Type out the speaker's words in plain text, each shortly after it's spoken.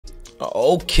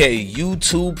Okay,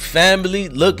 YouTube family,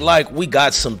 look like we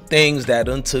got some things that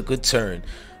done took a turn.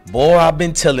 Boy, I've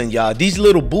been telling y'all, these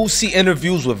Lil Boosie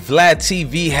interviews with Vlad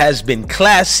TV has been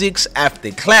classics after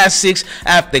classics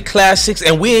after classics,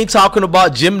 and we ain't talking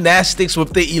about gymnastics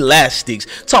with the elastics.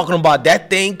 Talking about that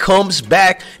thing comes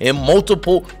back in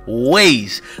multiple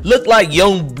ways. Look like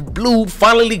young Bleu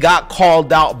finally got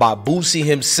called out by Boosie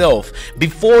himself.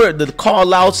 Before the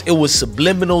call outs, it was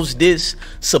subliminals this,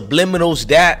 subliminals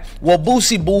that. Well,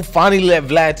 Boosie Boo finally let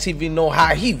Vlad TV know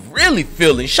how he really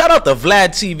feeling. Shout out to Vlad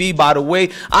TV, by the way.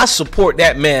 I support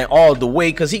that man all the way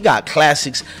because he got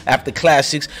classics after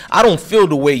classics. I don't feel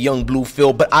the way young Bleu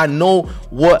feel, but I know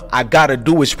what I gotta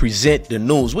do is present the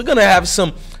news. We're gonna have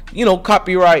some, you know,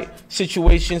 copyright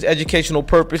situations, educational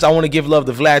purpose. I want to give love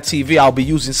to Vlad TV. I'll be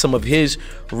using some of his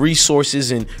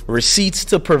resources and receipts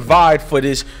to provide for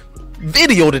this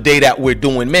video today that we're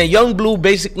doing. Man, young Bleu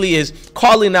basically is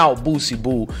calling out Boosie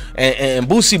Boo, and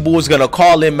Boosie Boo is gonna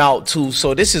call him out too.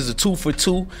 So this is a 2 for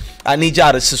 2. I need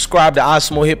y'all to subscribe to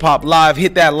Osmo Hip Hop Live,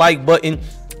 hit that like button,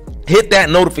 hit that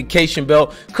notification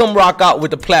bell, come rock out with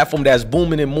the platform that's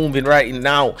booming and moving right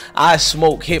now. I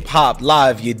Smoke Hip Hop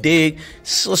Live, you dig?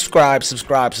 Subscribe.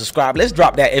 Let's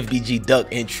drop that FBG Duck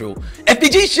intro.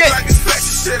 FBG shit.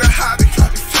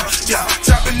 Yeah,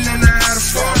 chopping in the out of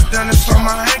force, done it from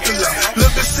my ankle up.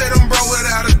 Look, I said I'm broke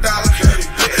without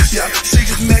 $1. Yeah, she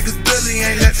just make a Billy,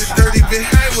 ain't let the dirty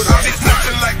behave with all these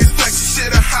looking like it's like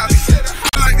shit a hobby.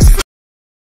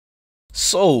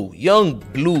 So, young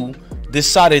Bleu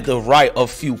decided to write a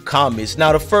few comments.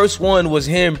 Now, the first one was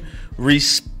him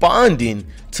responding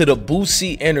to the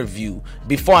Boosie interview.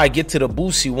 Before I get to the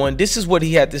Boosie one, this is what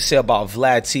he had to say about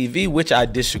Vlad TV, which I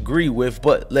disagree with,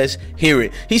 but let's hear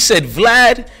it. He said,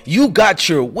 Vlad, you got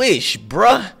your wish,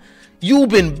 bruh. You've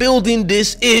been building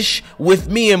this ish with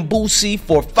me and Boosie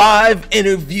for 5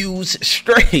 interviews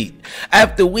straight.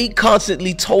 After we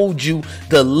constantly told you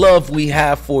the love we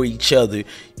have for each other,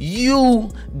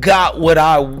 you got what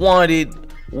I wanted.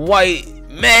 White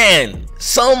man,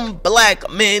 some black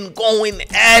men going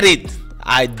at it.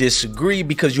 I disagree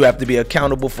because you have to be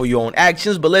accountable for your own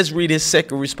actions. But let's read his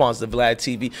second response to Vlad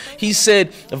TV. He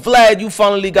said, Vlad, you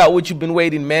finally got what you've been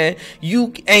waiting, man.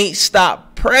 You ain't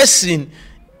stopped pressing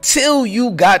till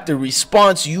you got the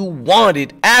response you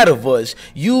wanted out of us.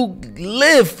 You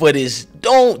live for this,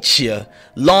 don't you?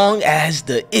 Long as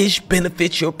the ish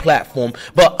benefits your platform.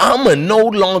 But I'ma no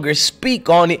longer speak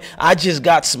on it. I just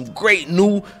got some great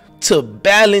new to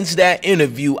balance that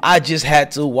interview. I just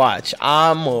had to watch.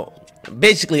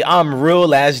 Basically, I'm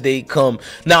real as they come.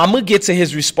 Now, I'm going to get to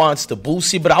his response to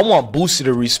Boosie, but I want Boosie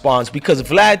to respond because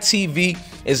Vlad TV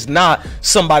is not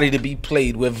somebody to be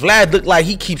played with. Vlad look like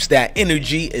he keeps that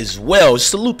energy as well.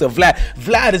 Salute to Vlad.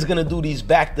 Vlad is going to do these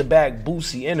back-to-back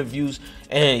Boosie interviews,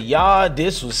 and y'all,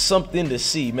 this was something to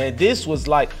see, man. This was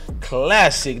like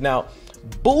classic. Now,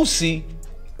 Boosie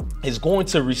is going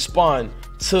to respond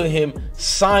to him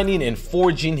signing and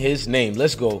forging his name.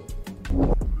 Let's go.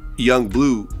 Young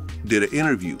Bleu did an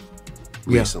interview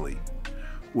recently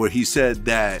where he said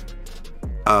that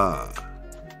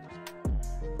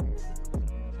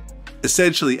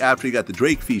essentially after he got the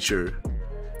Drake feature,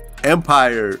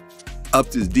 Empire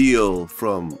upped his deal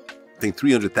from I think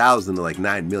 300,000 to like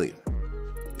 9 million.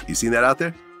 You seen that out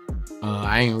there?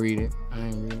 I ain't read it.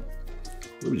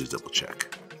 Let me just double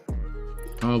check.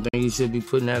 I don't think he should be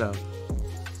putting that up.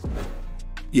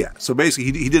 Yeah, so basically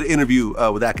he did an interview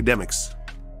with academics.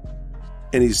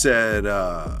 And he said,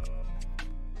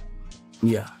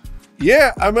 yeah,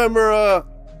 I remember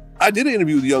I did an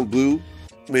interview with Young Bleu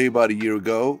maybe about a year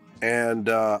ago. And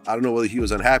I don't know whether he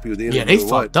was unhappy with the interview. Yeah, they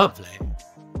fucked up, Vlad.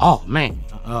 Oh, man.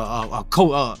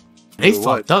 They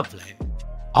fucked up, Vlad.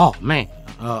 Oh, man.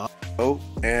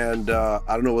 And I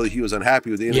don't know whether he was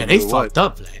unhappy with the interview. Yeah, they fucked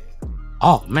up, Vlad.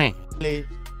 Oh, man. I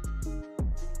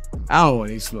don't want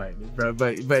to explain it, bro.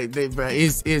 But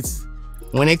it's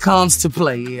when it comes to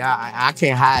play, I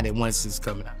can't hide it once it's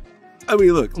coming out. I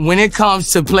mean, look. When it comes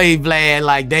to play, Vlad,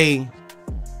 like they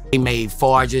made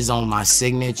forges on my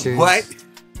signature. What?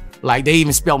 Like they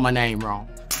even spelled my name wrong.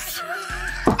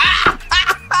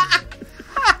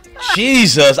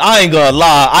 Jesus, I ain't gonna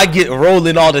lie. I get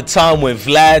rolling all the time when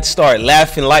Vlad start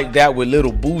laughing like that with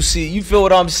Lil Boosie. You feel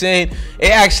what I'm saying?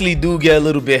 It actually do get a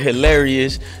little bit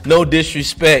hilarious. No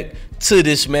disrespect to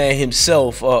this man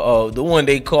himself, the one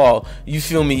they call, you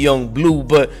feel me, Young Bleu.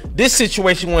 But this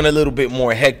situation went a little bit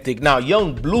more hectic. Now,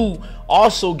 Young Bleu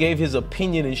also gave his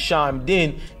opinion and chimed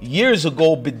in years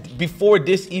ago before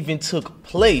this even took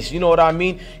place. You know what I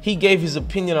mean? He gave his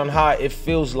opinion on how it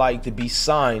feels like to be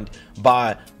signed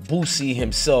by Boosie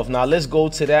himself. Now, let's go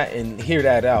to that and hear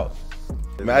that out.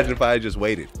 Imagine if I had just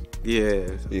waited. Yeah.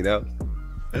 You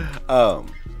know?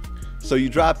 So you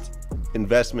dropped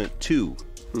Investment 2.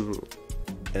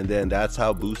 And then that's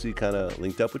how Boosie kind of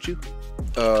linked up with you?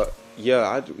 Yeah,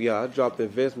 I dropped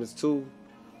Investments too.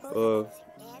 I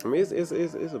mean, it's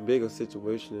a bigger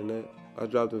situation than that. I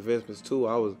dropped Investments too.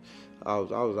 I was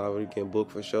already getting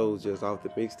booked for shows just off the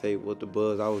mixtape with the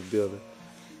buzz I was building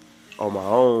on my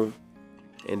own.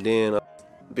 And then,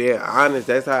 being honest,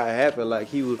 that's how it happened. Like,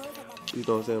 he was, you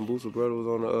know what I'm saying, Boosie brother was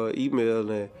on the email,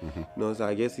 and you know what I'm saying,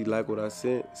 I guess he liked what I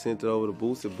sent it over to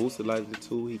Boosie. Boosie liked it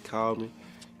too. He called me, you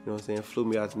know what I'm saying, flew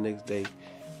me out the next day,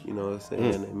 you know what I'm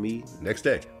saying, and me. Next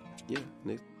day? Yeah,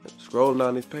 scrolling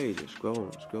down his pages,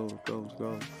 scrolling.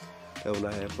 That when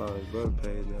I had found his brother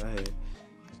page, and I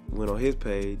went on his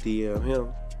page, DM him,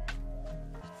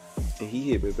 and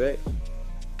he hit me back.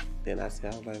 Then I was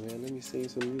like, man, let me sing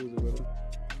some music with him.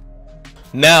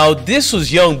 Now, this was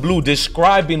Young Bleu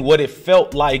describing what it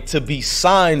felt like to be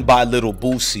signed by Lil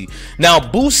Boosie. Now,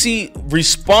 Boosie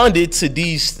responded to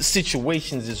these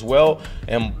situations as well,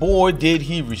 and boy, did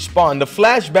he respond. The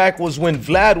flashback was when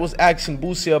Vlad was asking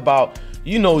Boosie about,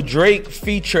 you know, Drake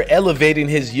feature elevating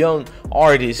his young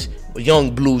artist,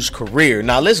 Young Bleu's career.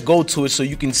 Now, let's go to it so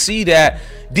you can see that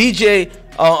DJ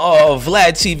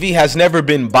Vlad TV has never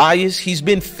been biased. He's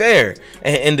been fair,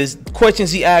 and the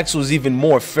questions he asked was even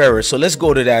more fairer. So let's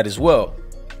go to that as well.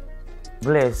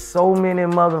 Bless so many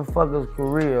motherfuckers'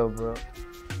 career, bro.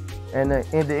 And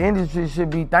the industry should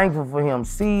be thankful for him.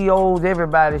 CEOs,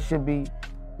 everybody should be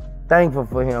thankful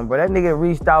for him, bro. That nigga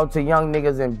reached out to young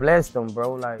niggas and blessed them,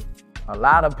 bro. Like, a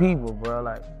lot of people, bro.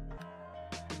 Like,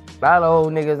 a lot of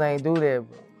old niggas ain't do that,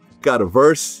 bro. Got a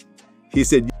verse. He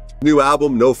said, new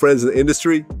album, No Friends in the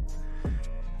Industry.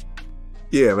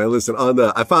 Yeah, man, listen,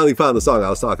 I finally found the song I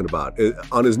was talking about.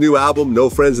 On his new album,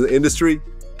 No Friends in the Industry,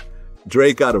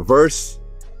 Drake got a verse.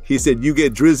 He said, you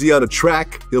get Drizzy on a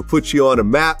track, he'll put you on a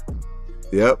map.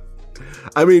 Yep.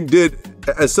 I mean,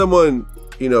 as someone,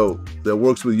 you know, that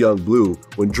works with Young Bleu,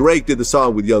 when Drake did the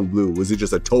song with Young Bleu, was it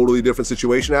just a totally different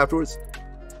situation afterwards?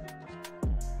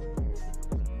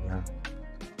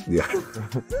 Yeah.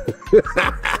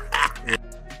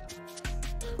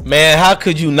 Man, how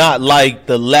could you not like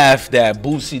the laugh that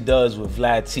Boosie does with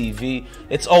Vlad TV?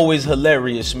 It's always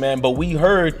hilarious, man. But we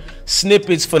heard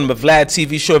snippets from the Vlad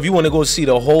TV show. If you want to go see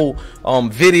the whole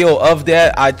video of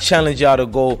that, I challenge y'all to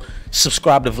go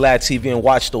subscribe to Vlad TV and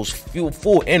watch those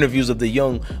full interviews of the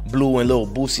Young Bleu and Lil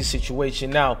Boosie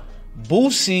situation. Now,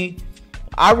 Boosie,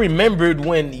 I remembered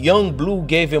when Young Bleu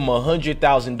gave him $100,000,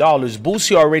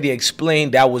 Boosie already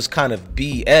explained that was kind of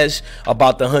BS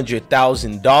about the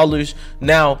 $100,000.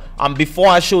 Now, before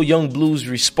I show Young Blue's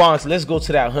response, let's go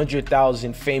to that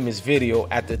 100,000 famous video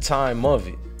at the time of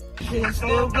it.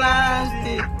 Still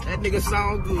blinded. That nigga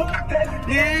sound good.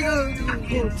 Nigga, you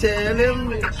can tell him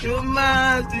that you're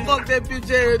mine. Fuck that bitch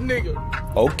ass nigga.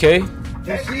 Okay.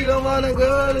 And she don't wanna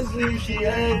go to sleep, she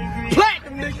ain't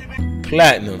platinum, nigga.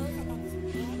 Platinum.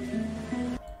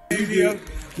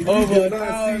 Over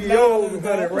 $1,000,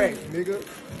 100 racks, nigga.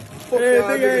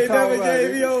 Nigga ain't never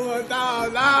gave me over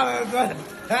 $1,000.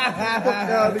 Fuck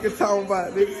y'all nigga talking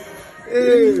about, nigga.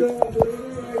 Hey.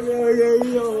 Nigga gave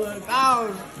me over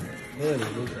 $1,000.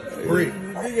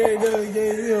 Nigga ain't never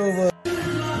gave me over.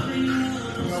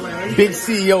 Big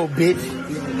CEO, bitch.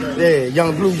 Yeah,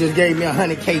 Young Bleu just gave me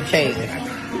 100K cash.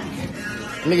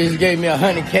 Nigga just gave me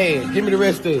 100 cash. Give me the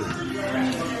rest of it.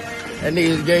 That nigga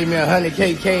just gave me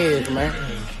 100K cash, man.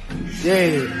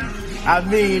 Yeah, I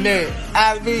mean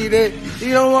that.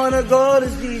 She don't wanna go to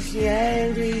sleep, she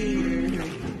angry.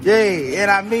 Yeah,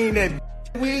 and I mean that.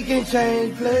 We can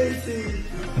change places.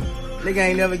 Nigga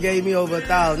ain't never gave me over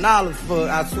 $1,000 for,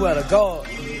 I swear to God.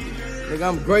 Nigga,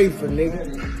 I'm grateful,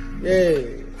 nigga.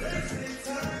 Yeah.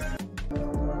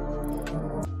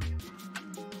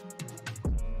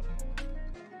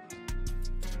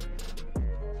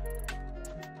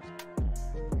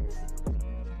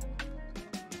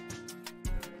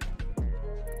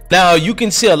 Now, you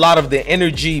can see a lot of the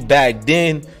energy back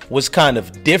then was kind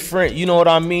of different. You know what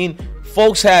I mean?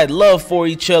 Folks had love for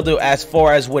each other as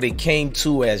far as what it came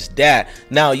to as that.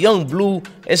 Now, Young Bleu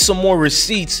is some more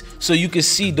receipts so you can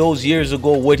see those years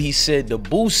ago what he said to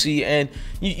Boosie. And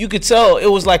you could tell it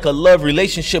was like a love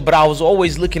relationship, but I was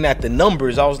always looking at the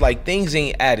numbers. I was like, things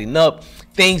ain't adding up.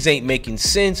 Things ain't making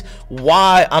sense.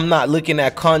 Why I'm not looking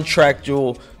at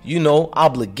contractual, you know,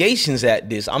 obligations at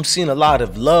this. I'm seeing a lot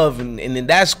of love, and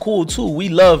that's cool too. We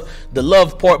love the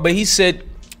love part. But he said,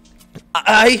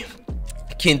 I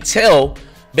can tell,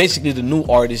 basically the new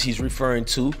artist he's referring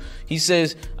to, He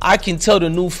says, I can tell the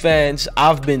new fans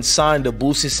I've been signed to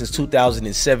Boosie since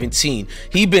 2017.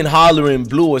 He been hollering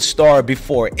Bleu a star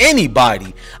before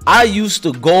anybody. I used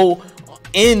to go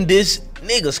in this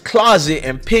nigga's closet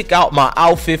and pick out my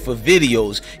outfit for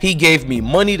videos. He gave me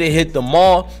money to hit the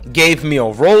mall, gave me a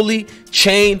rollie,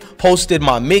 chain, hosted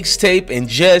my mixtape, and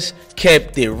just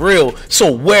kept it real.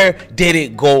 So where did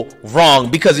it go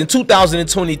wrong? Because in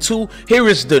 2022, here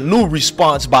is the new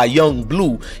response by Young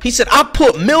Bleu. He said, I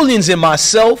put millions in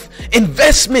myself,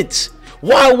 investments.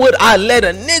 Why would I let a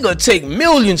nigga take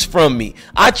millions from me?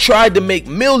 I tried to make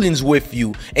millions with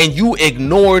you and you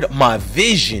ignored my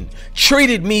vision.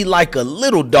 Treated me like a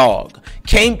little dog.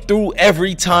 Came through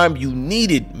every time you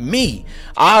needed me.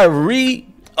 I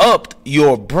re-upped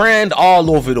your brand all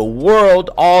over the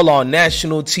world, all on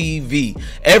national TV.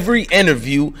 Every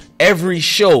interview, every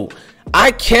show. I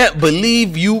can't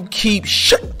believe you keep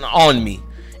shitting on me.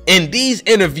 In these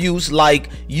interviews, like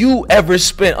you ever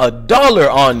spent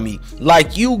 $1 on me,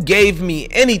 like you gave me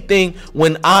anything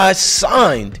when I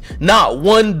signed. Not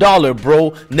 $1,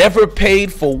 bro. Never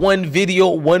paid for one video,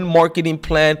 one marketing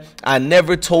plan. I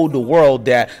never told the world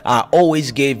that. I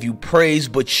always gave you praise,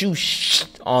 but you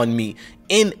shit on me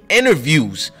in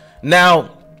interviews.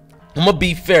 Now, I'm gonna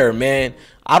be fair, man.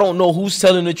 I don't know who's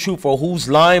telling the truth or who's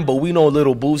lying, but we know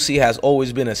Lil Boosie has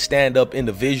always been a stand-up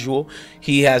individual.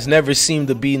 He has never seemed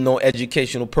to be no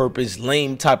educational purpose,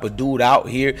 lame type of dude out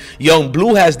here. Young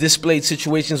Bleu has displayed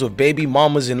situations with baby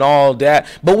mamas and all that,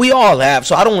 but we all have,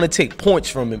 so I don't want to take points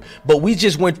from him. But we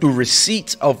just went through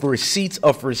receipts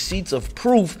of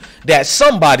proof that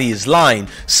somebody is lying.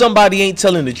 Somebody ain't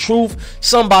telling the truth.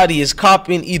 Somebody is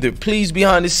copying either pleas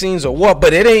behind the scenes or what,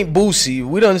 but it ain't Boosie.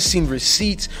 We done seen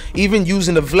receipts, even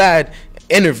using the Vlad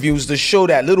interviews to show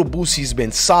that Lil Boosie's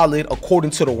been solid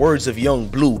according to the words of Young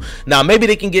Bleu. Now maybe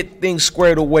they can get things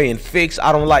squared away and fixed.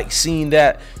 I don't like seeing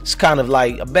that. It's kind of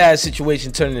like a bad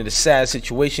situation turning into a sad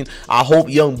situation. I hope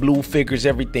Young Bleu figures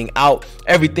everything out,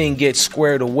 everything gets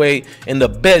squared away in the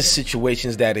best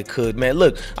situations that it could. Man,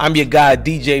 look, I'm your guy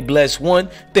DJ Bless One.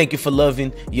 Thank you for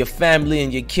loving your family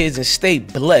and your kids, and stay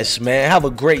blessed, man. Have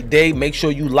a great day. Make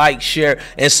sure you like, share,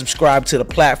 and subscribe to the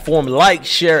platform. Like,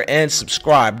 share, and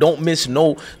subscribe. Don't miss no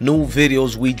new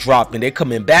videos we dropping. They're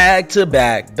coming back to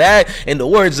back, in the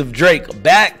words of Drake,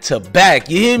 back to back.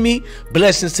 You hear me?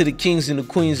 Blessings to the kings and the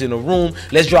queens in the room.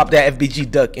 Let's drop that FBG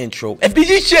Duck intro.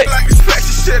 FBG shit. Like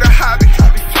it's shit a hobby.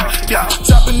 Yeah,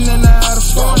 jumping in and out of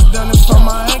phone.